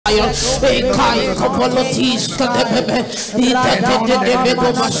Ekai Kopolotis Kadebe,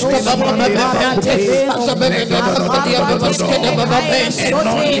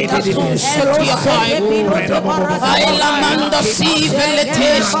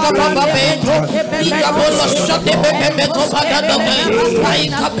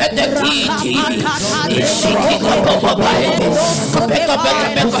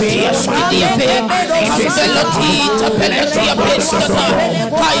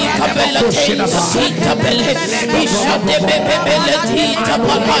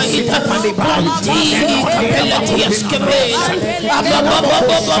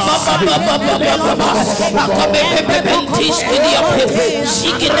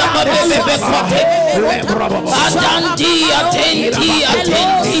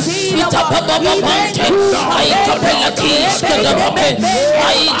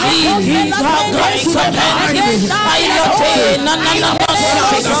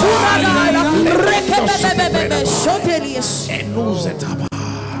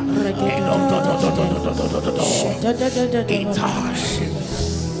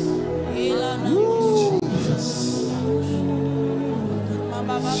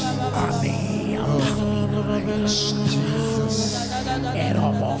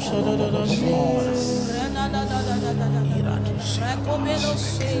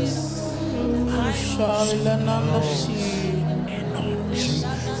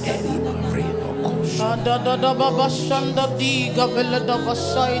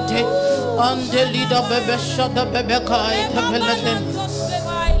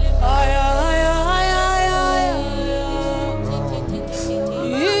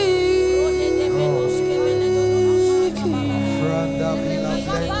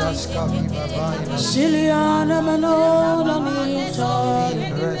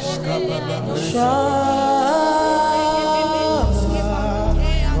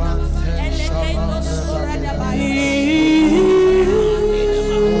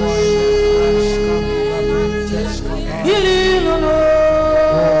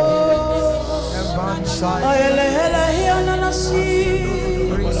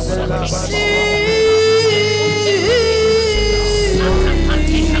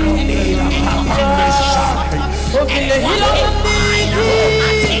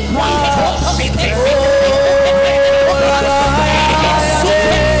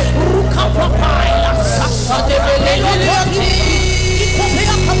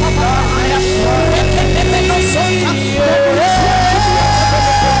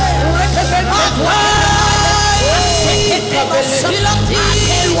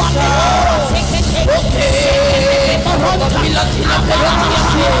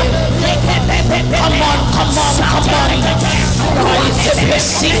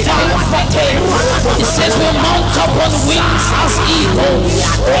 It says we mount up on wings as eagles.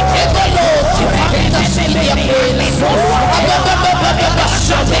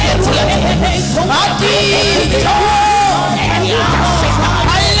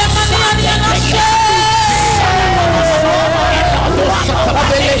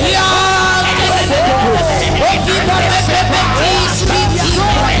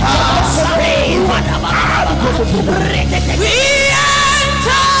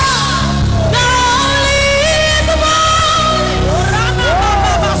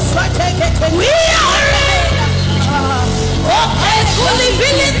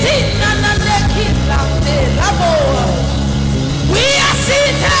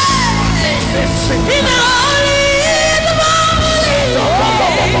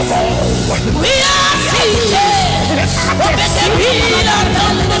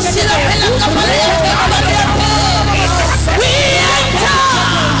 We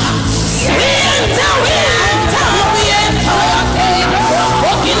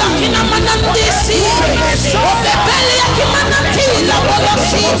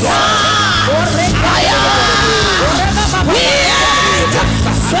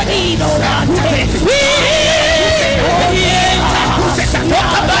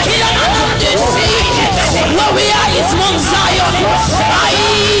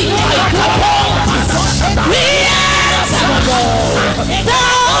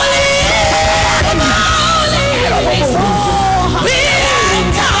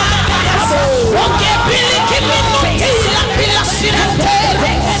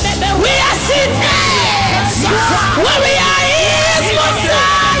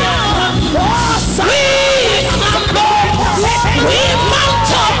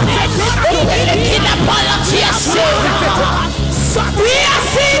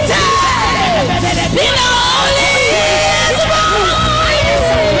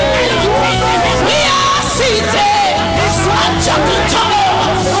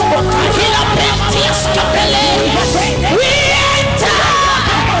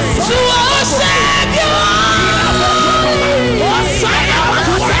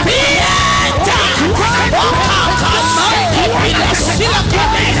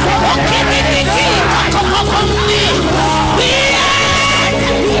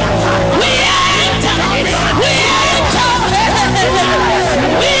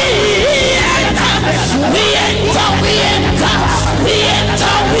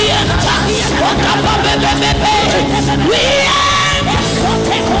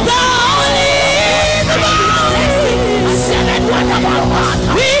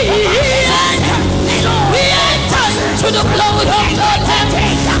the blood of the Lamb.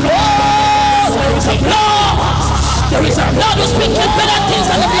 Oh, there is a blood. There is a blood who speaks better things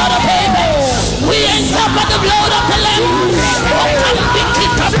than the blood of Abel. We enter by the blood of the Lamb. Oh, can be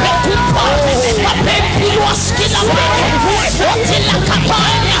kicked up a kupa. A baby was skin up. Until a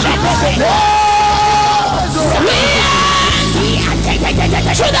capanya. We enter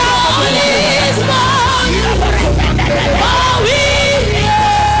to the Holy Spirit. Oh, we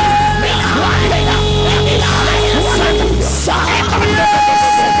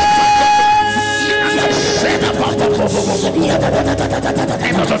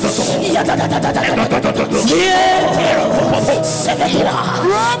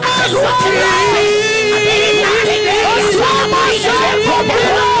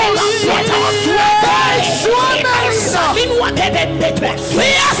we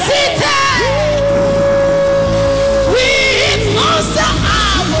are seated.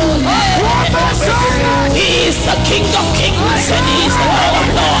 He is the King of Kings and He is the Lord of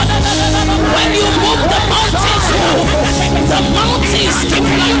Lords. When you move, the mountains move. The mountains keep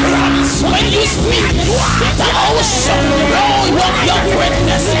like drums. When you speak, the ocean roll of your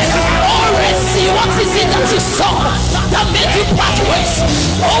greatness. Already see what is it that you saw that made you part ways.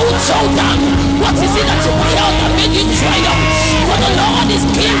 Oh Jordan, what is it that you beheld that made you triumph? For the Lord is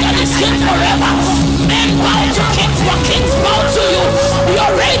King and is King forever. Men bow to kings, but kings bow to you.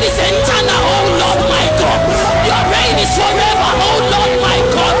 Your reign is eternal, oh Lord my God. Your reign is forever, oh Lord my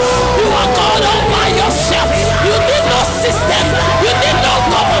God. You are God all by yourself. You need no system. You need no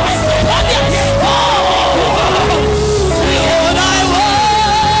government.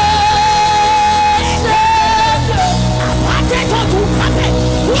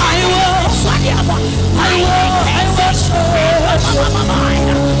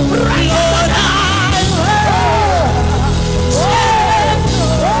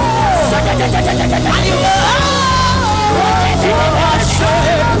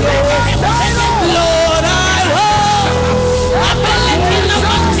 Lord, I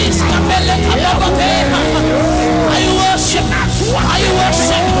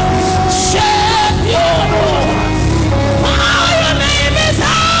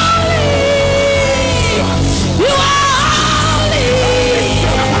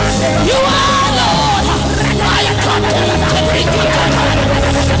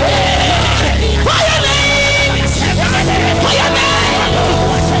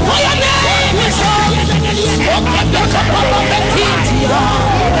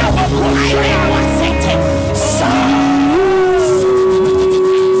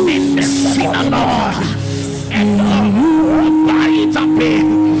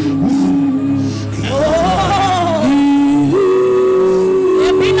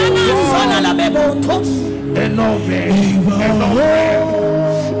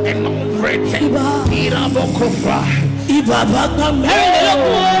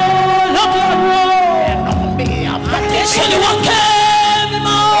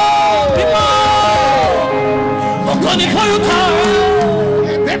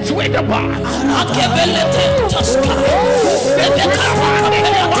that's where the bar.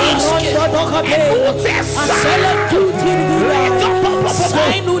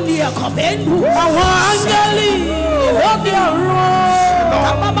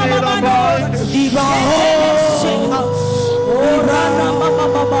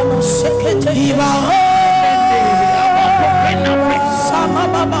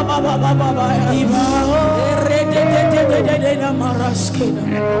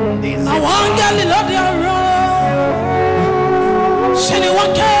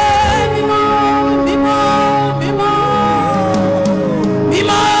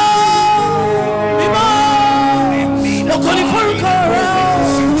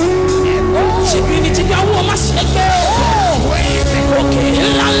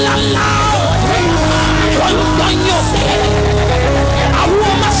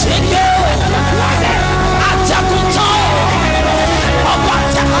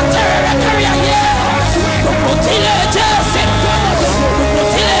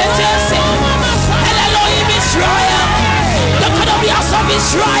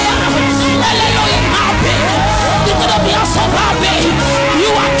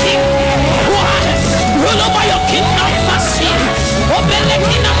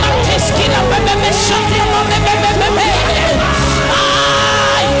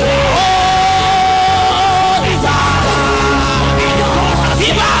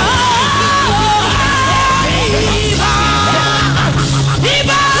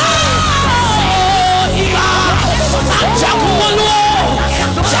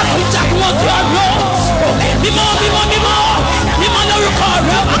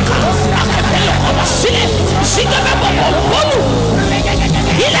 She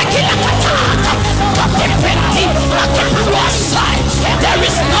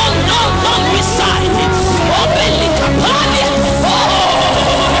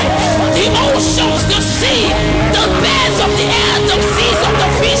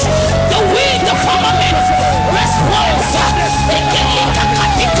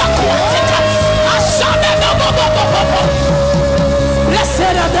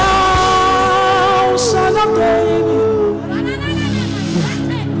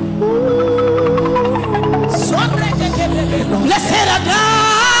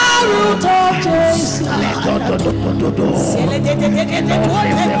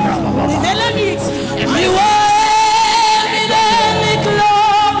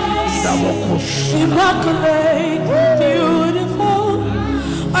Immaculate, beautiful,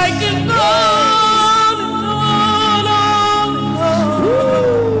 I can go on.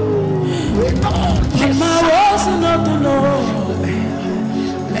 My words are not enough.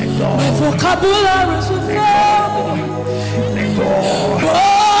 My vocabulary is with God,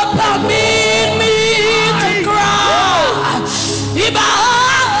 permit me to cry.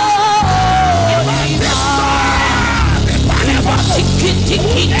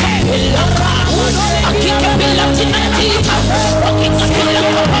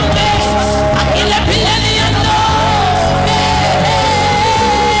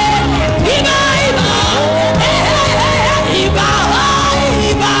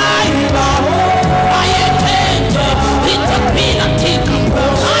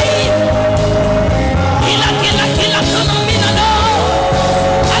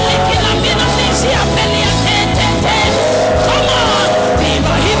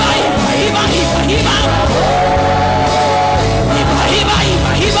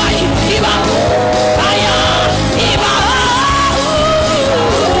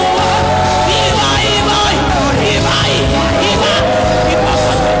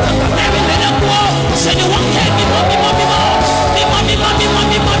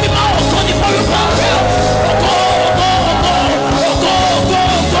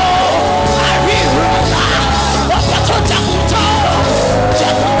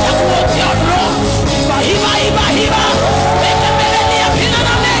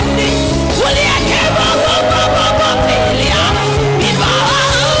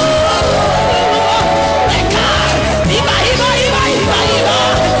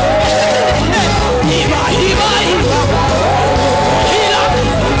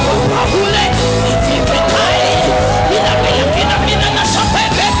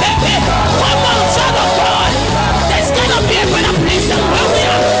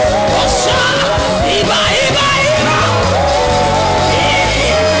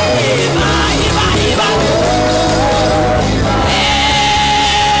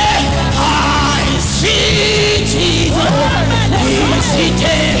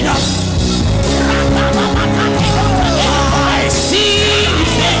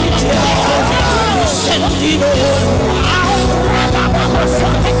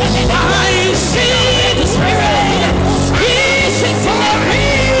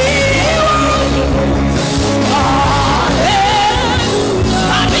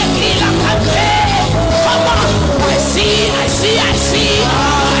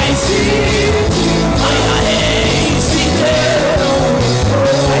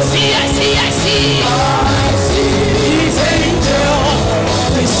 I see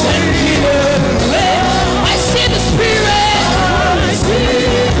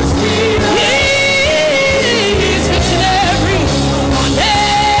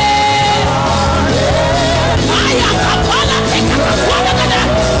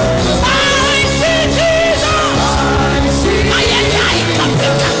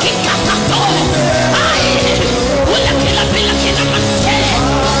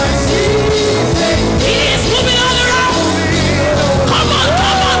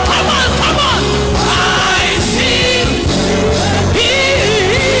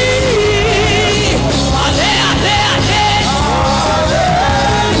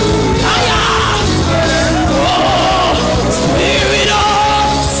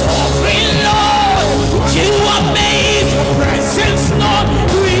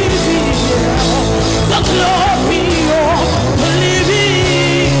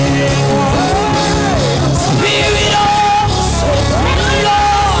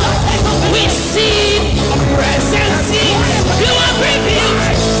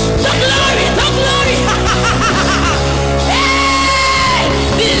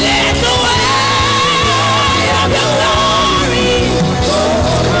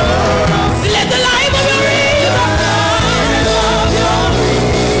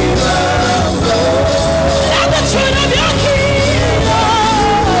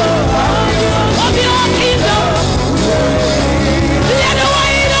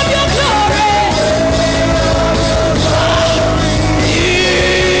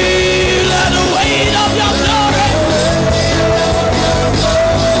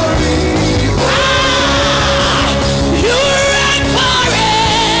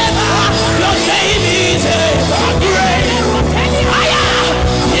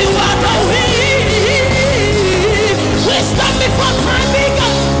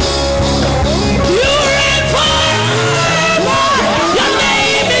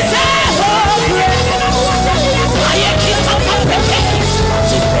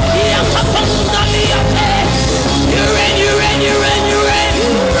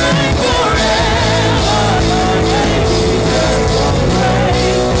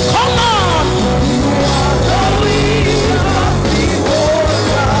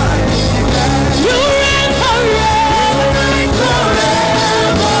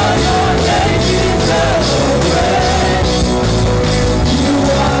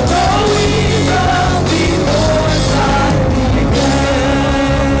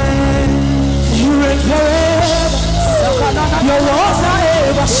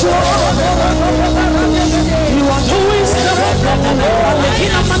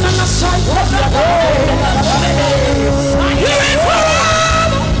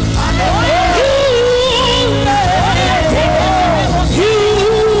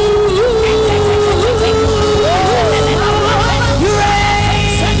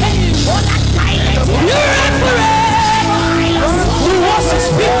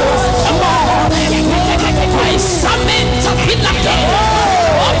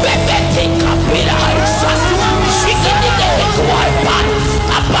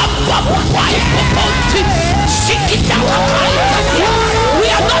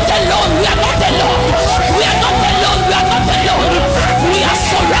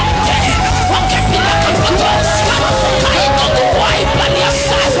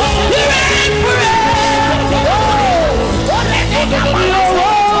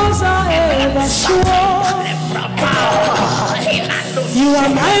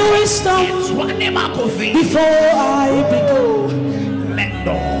wisdom before I began.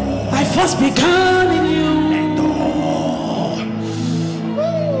 I first began in you.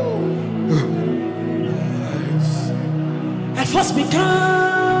 I first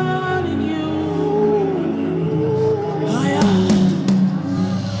began in you.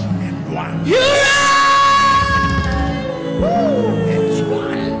 You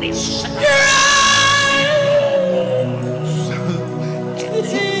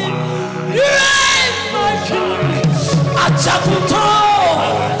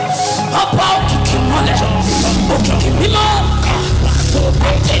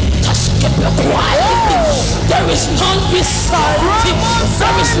there is none beside you.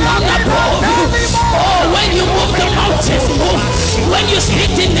 There is none above you. Oh, when you move the mountains, move. When you speak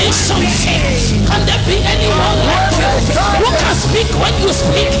the nations, can there be anyone like you? Who can speak when you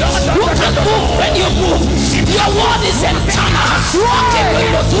speak? Who can move when you move? Your word is eternal.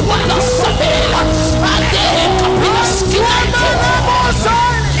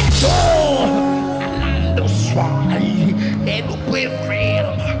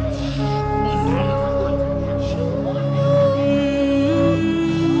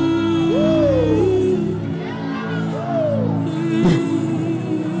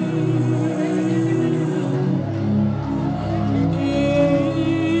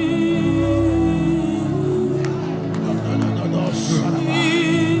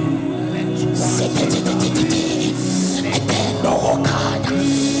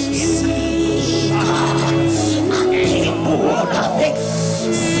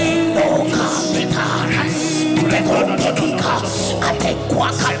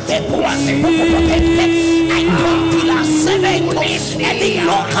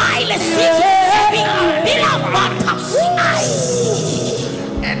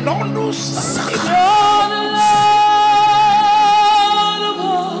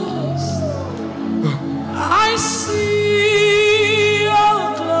 I see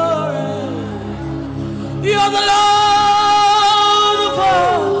your glory. You're the Lord of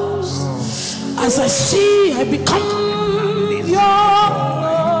hosts. As I see, I become your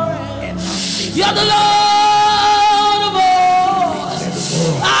glory. You're the Lord of hosts.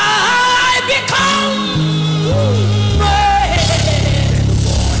 I become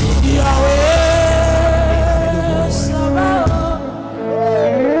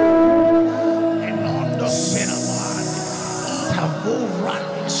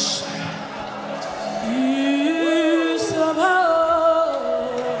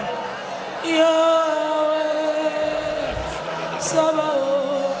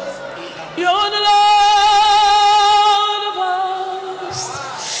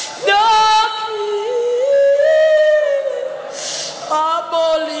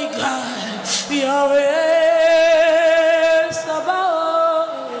Yahweh.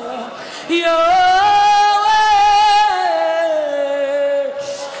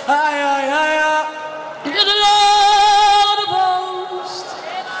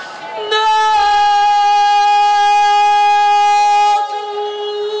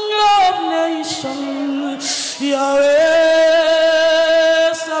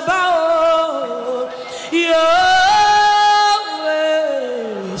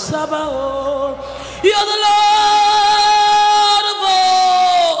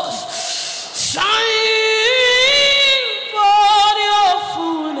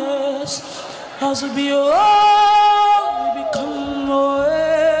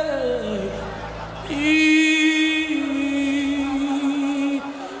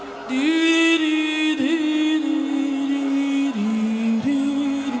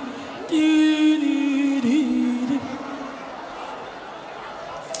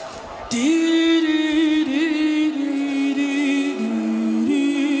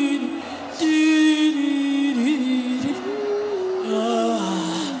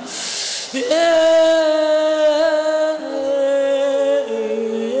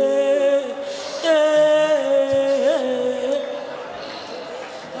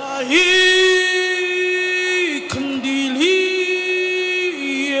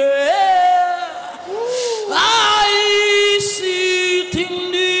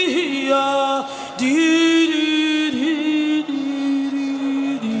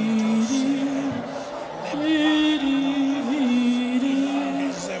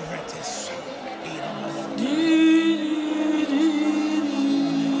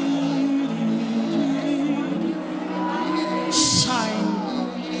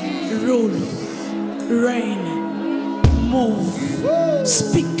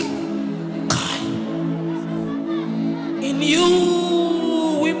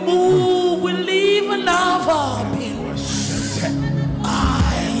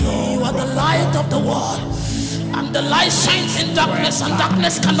 I light of the world. And the light shines in darkness, and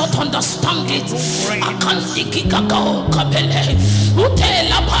darkness cannot understand it.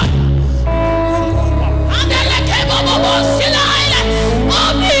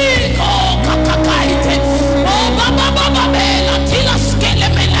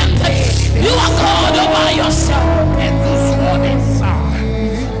 You are God all by yourself. And those waters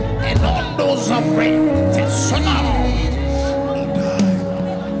and all those of rain.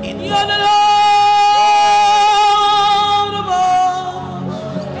 You're the Lord of all.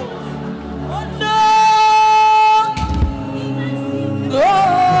 Oh,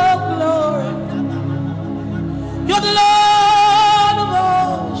 glory. You're the Lord of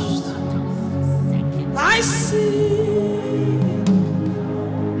hosts. I see.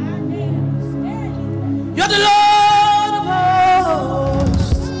 You're the Lord of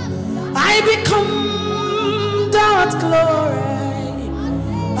hosts. I become that glory.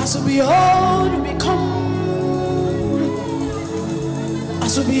 As we behold, we become.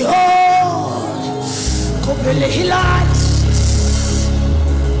 As we behold, Kopele Hilas.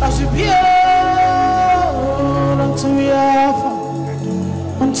 As we behold, until we are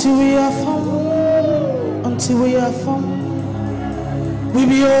found, until we are found, until we are found. We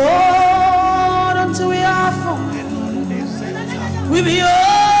behold until we are found. We behold.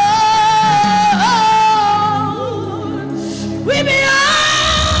 We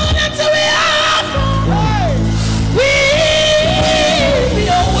behold until we are found. We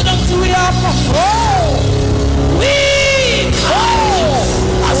behold until we are found. We come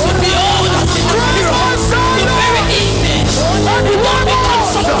as we behold us in the mirror, the very image. We don't become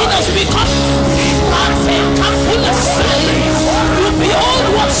something else. We become you behold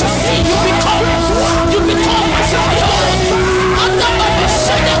what you see. You become as you behold. Under my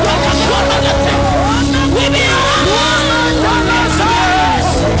we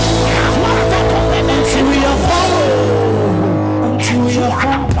until we are found. Until we are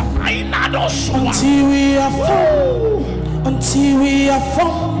found. Until we are found. Until we are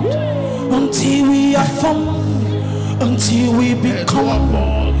found. Until we are found. Until we become.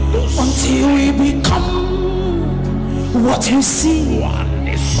 Until we become what you see.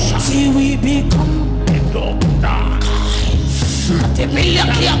 Until we become.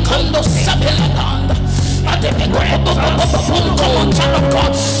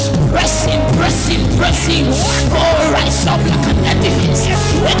 Pressing, pressing, pressing. Oh, rise up like an edifice.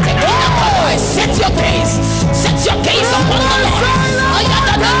 Set your gaze. Set your gaze upon the Lord.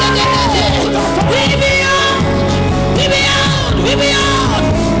 We beyond. We beyond. We beyond.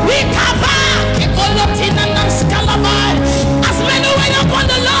 We cover. As men who wait upon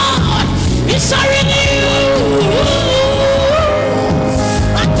the Lord, He shall renew.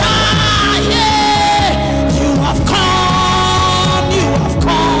 You have come. You have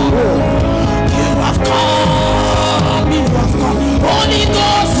come. You have come. You have come. Holy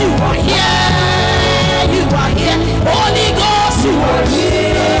Ghost, you are here. You are here. Holy Ghost, you are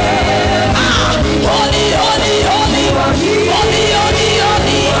here. Holy, holy, holy. Holy, holy,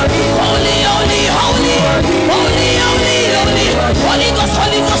 holy. Holy, holy, holy. Holy, holy, holy. Holy Ghost,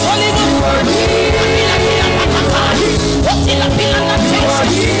 Holy Ghost, Holy Ghost.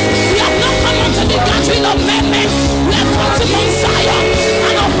 We have not come unto the gathering of men. We have come to Mount Zion.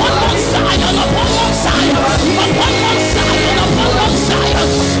 And upon Mount Zion, upon Mount Zion, upon Mount Zion, upon Mount Zion.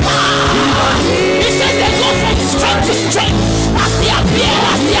 He says they go from strength to strength. As they appear,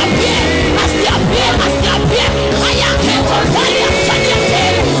 as they appear, as they appear, as they appear.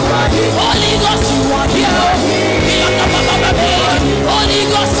 Holy Ghost, you are here. Holy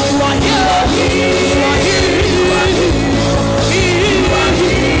Ghost, you are here. You are here. You are here.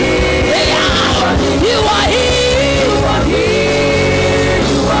 You are here.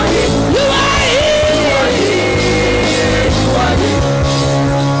 You are here. You are here.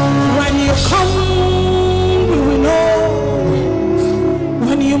 When you come, we will know.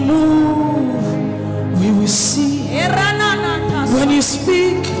 When you move, we will see. When you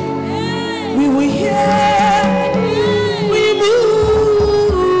speak, we will hear. We move.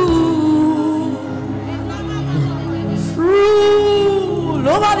 Rule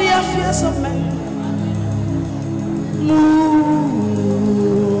over the affairs of men. Move.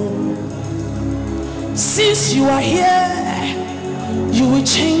 Since you are here, you will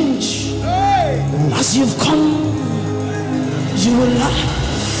change. As you've come, you will laugh.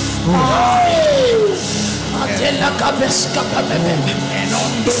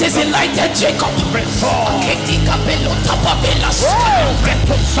 He says, Elijah Jacob.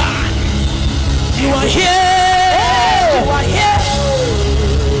 You are here. You are here.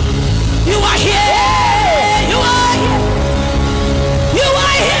 You are here. You are here. You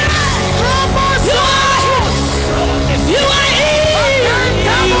are here.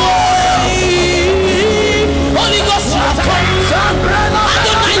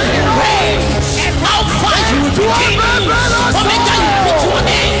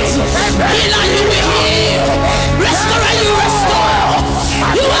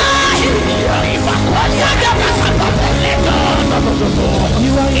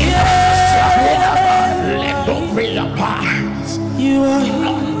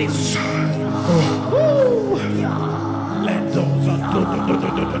 this. Let those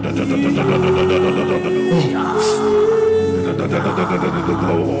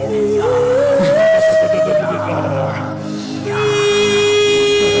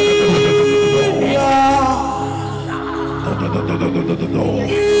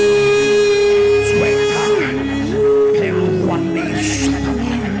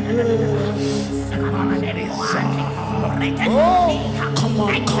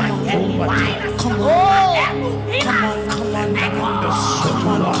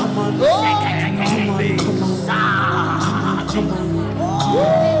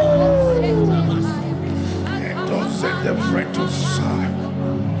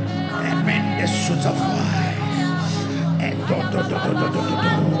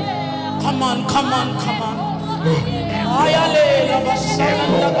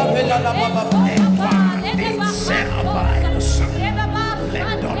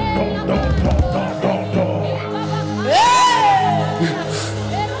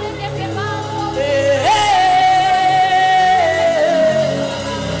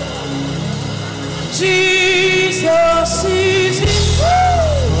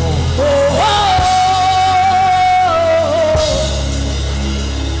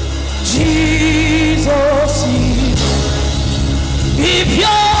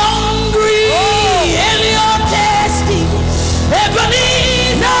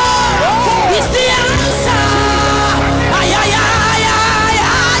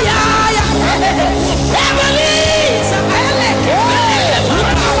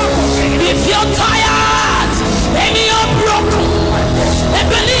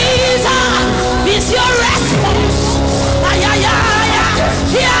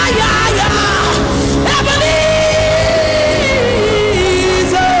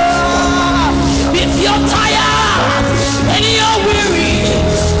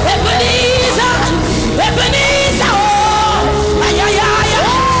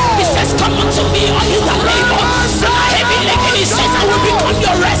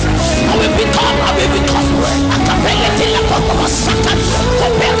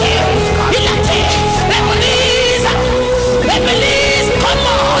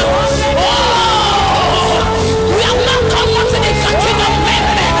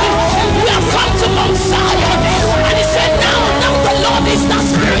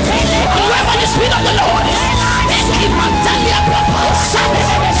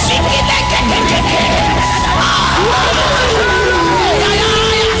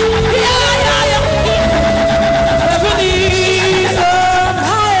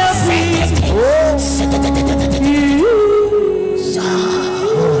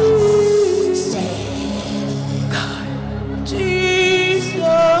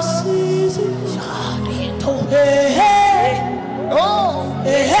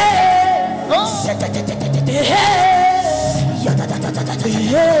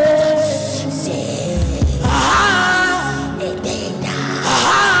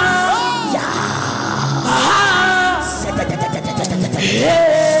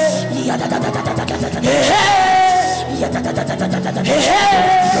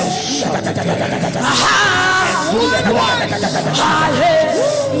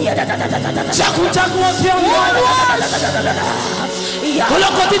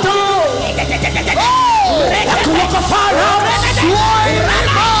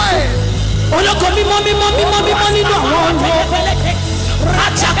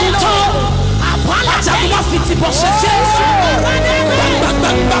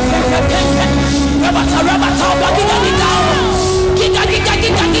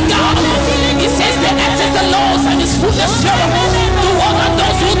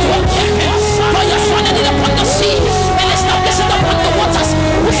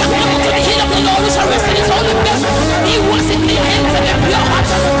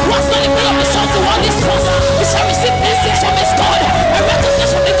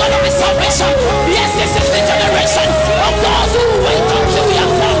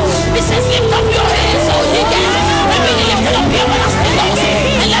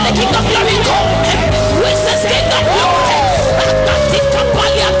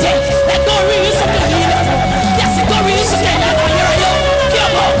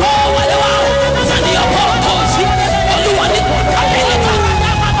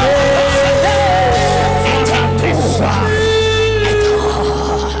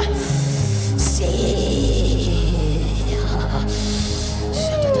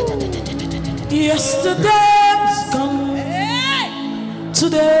Yesterday's gone.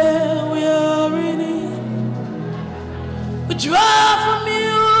 Today we are in it. We draw from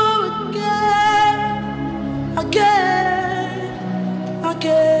you again, again,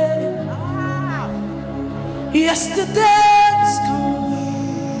 again. Yesterday's gone.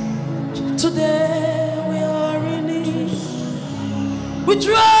 Today we are in it. We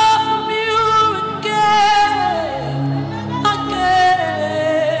draw from you again,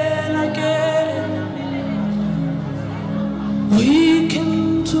 again, again. We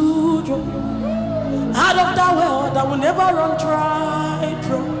came to draw out of that well that will never run dry,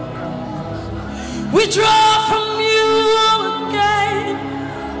 bro. We draw from you again,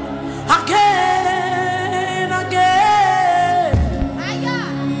 again, again.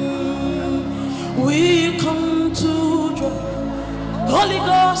 We come to draw. Holy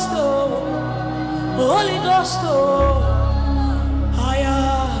Ghost, oh, Holy Ghost, oh,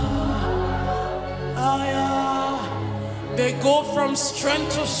 higher, higher. They go from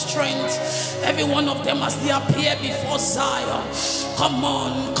strength to strength. Every one of them as they appear before Zion. Come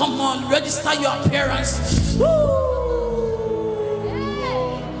on, come on, register your appearance. Woo!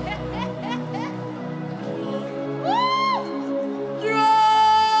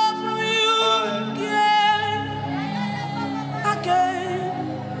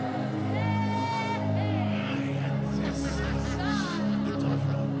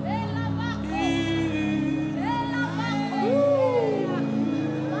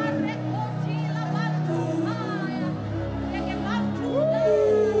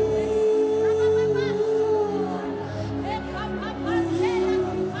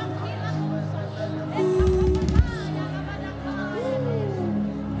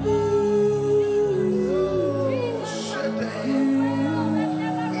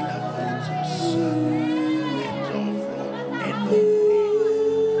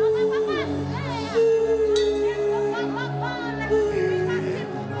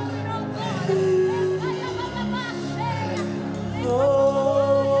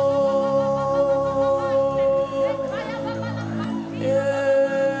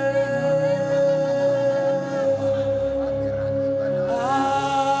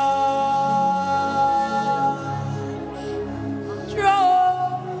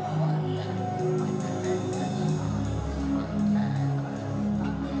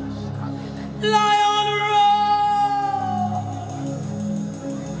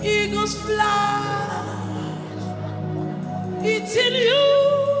 It's in you.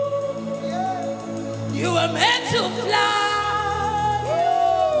 You were meant to fly.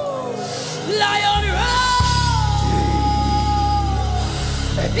 Lion roar.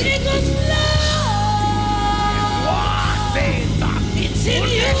 Eagles fly. It's in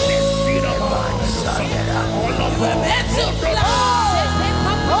you. You were meant to fly.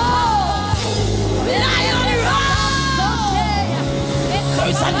 Lion roar. There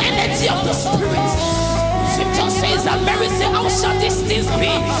is an energy of the spirit. Scripture says that Mary said, how shall these things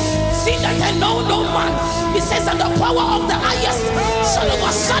be? See that I know no man. He says that the power of the highest shall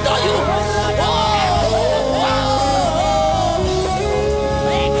overshadow you.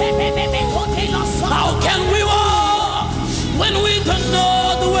 How can we walk when we don't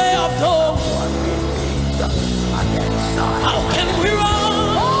know the way of God? How can we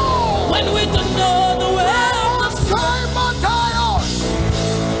run when we don't know the way of the Spirit?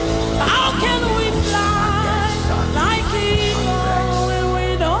 How can we fly like eagles when we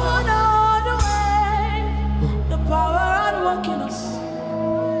don't know the way? The power at work in us,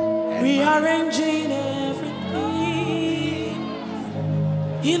 rearranging everything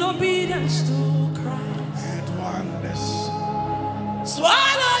in obedience to Christ.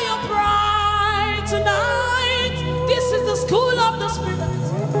 Swallow your pride tonight. This is the school of the Spirit.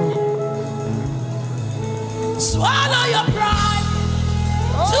 Swallow your pride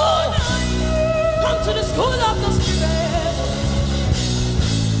tonight. Come to the school of the Spirit.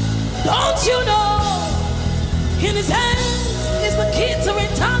 Don't you know in his hands is the key to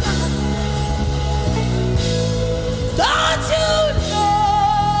eternal? Don't you know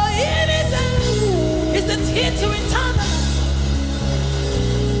in his hands is the key to eternal?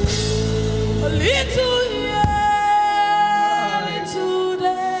 A little yeah, little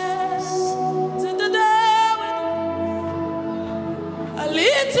less to the day. A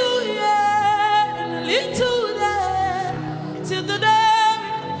little yeah, little there till the day.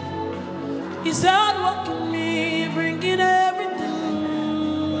 He's out walking me, bringing everything.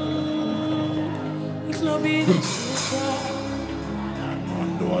 It's no big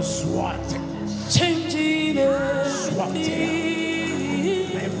changing everything.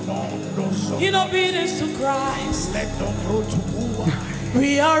 In obedience to Christ,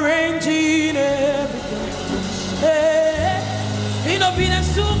 rearranging everything. In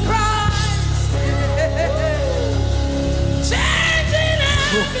obedience to Christ, changing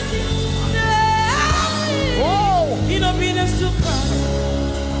everything. In obedience to Christ.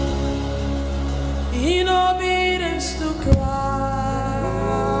 in obedience to Christ,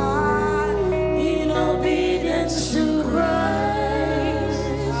 in obedience to Christ,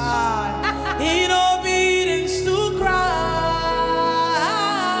 in obedience to Christ,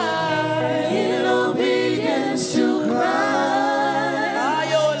 in obedience to Christ,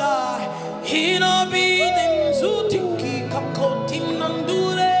 in obedience to Tiki Kakotim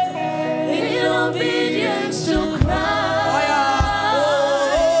Nandure, in obedience to Christ.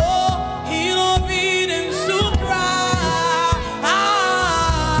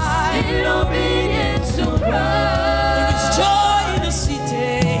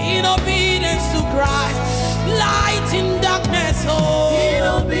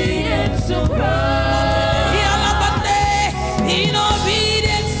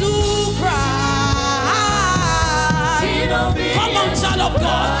 Of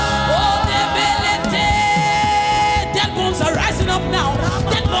God. Oh, dead bones are rising up now.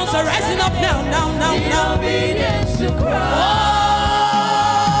 Dead bones are rising up now. Now. Obedience to Christ.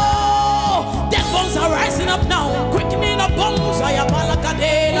 Oh, dead bones are rising up now. Quickening of bones. I am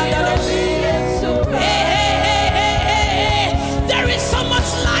hey. There is so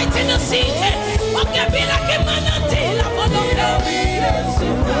much light in the city. Okay, be like a man until I follow the obedience to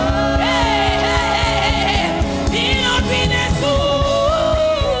Christ. Hey. In obedience to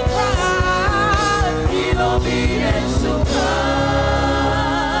obedience to Christ.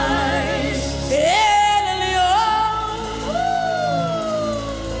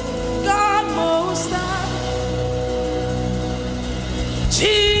 God Most High,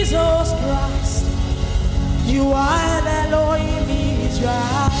 Jesus Christ, you are the Elohim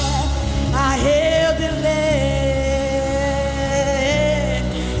Israel. I hail the Lamb,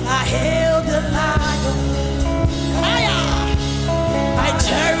 I hail the Lion, I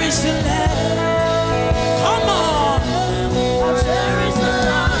cherish the Lamb. Come on. There is a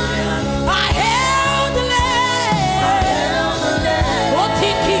lion. I hail the Lamb. I hail the Lamb. Oh,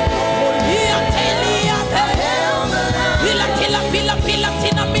 Tiki. I hail the Lamb. Pila,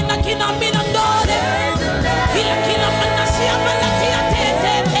 tina, mina, kina, mina, dore. Pila, kina, mina, siya, mina, tia, te.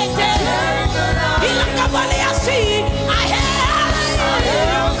 Pila, kabale, asi. I hail the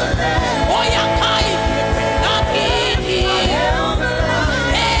Lamb. Oh, yakai. Nabi. I hail the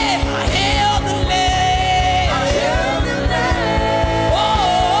Lamb. Hey, I hail the Lamb.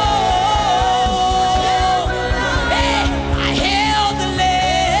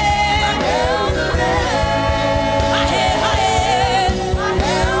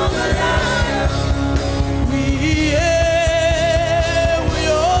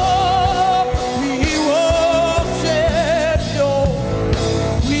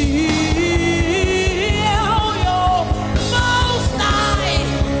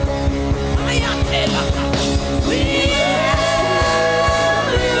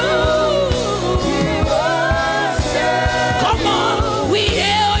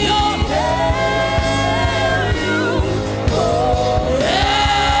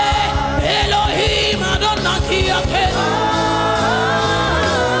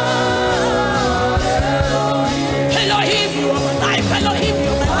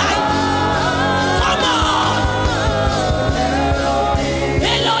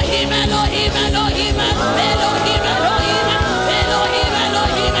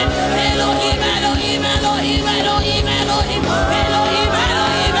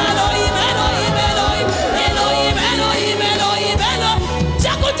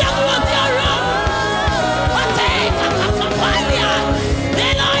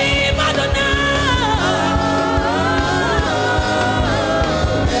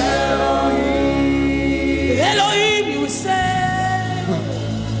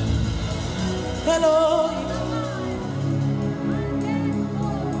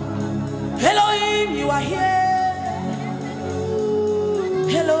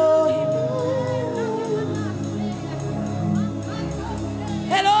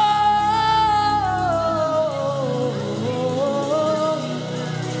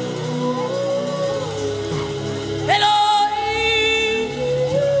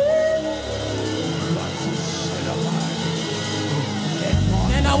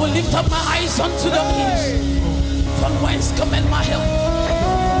 lift up my eyes unto the hills, from whence cometh my help.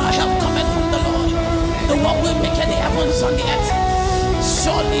 My help cometh from the Lord, the one will make the heavens on the earth.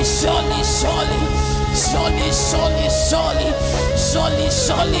 Surely, surely, surely, surely, surely, surely, surely,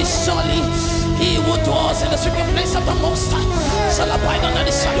 surely, surely, he who dwells in the secret place of the Most High shall abide under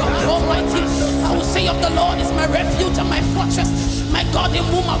the shadow of the Almighty. I will say of the Lord is my refuge and my fortress, my God in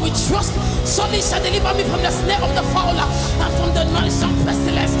whom I will trust. Surely shall deliver me from the snare of the fowler and from the noisome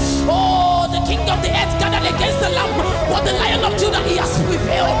pestilence. Oh, the king of the earth gathered against the lamb, but the Lion of Judah he has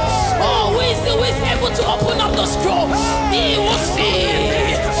prevailed. Oh, who is able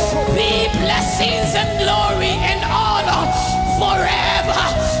glory and honor forever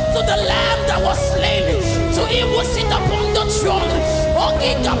to the Lamb that was slain, to him who sit upon the throne.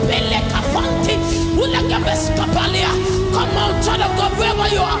 Come on, child of God, wherever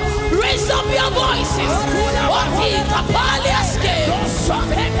you are, raise up your voices.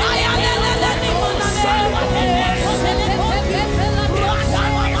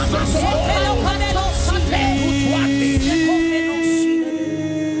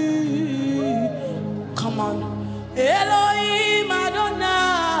 Come on. Elohim Adonai.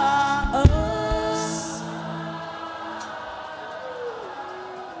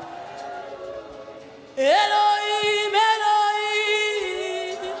 Elohim,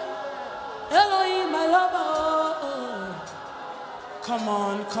 Elohim, Elohim, my lover. Come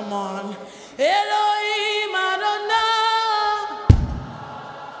on, come on. Elohim Adonai.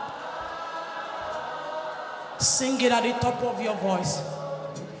 Sing it at the top of your voice.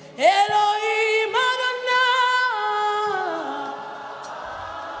 Elohim Adonai.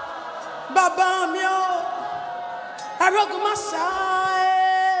 Baba mio, Arogumasa.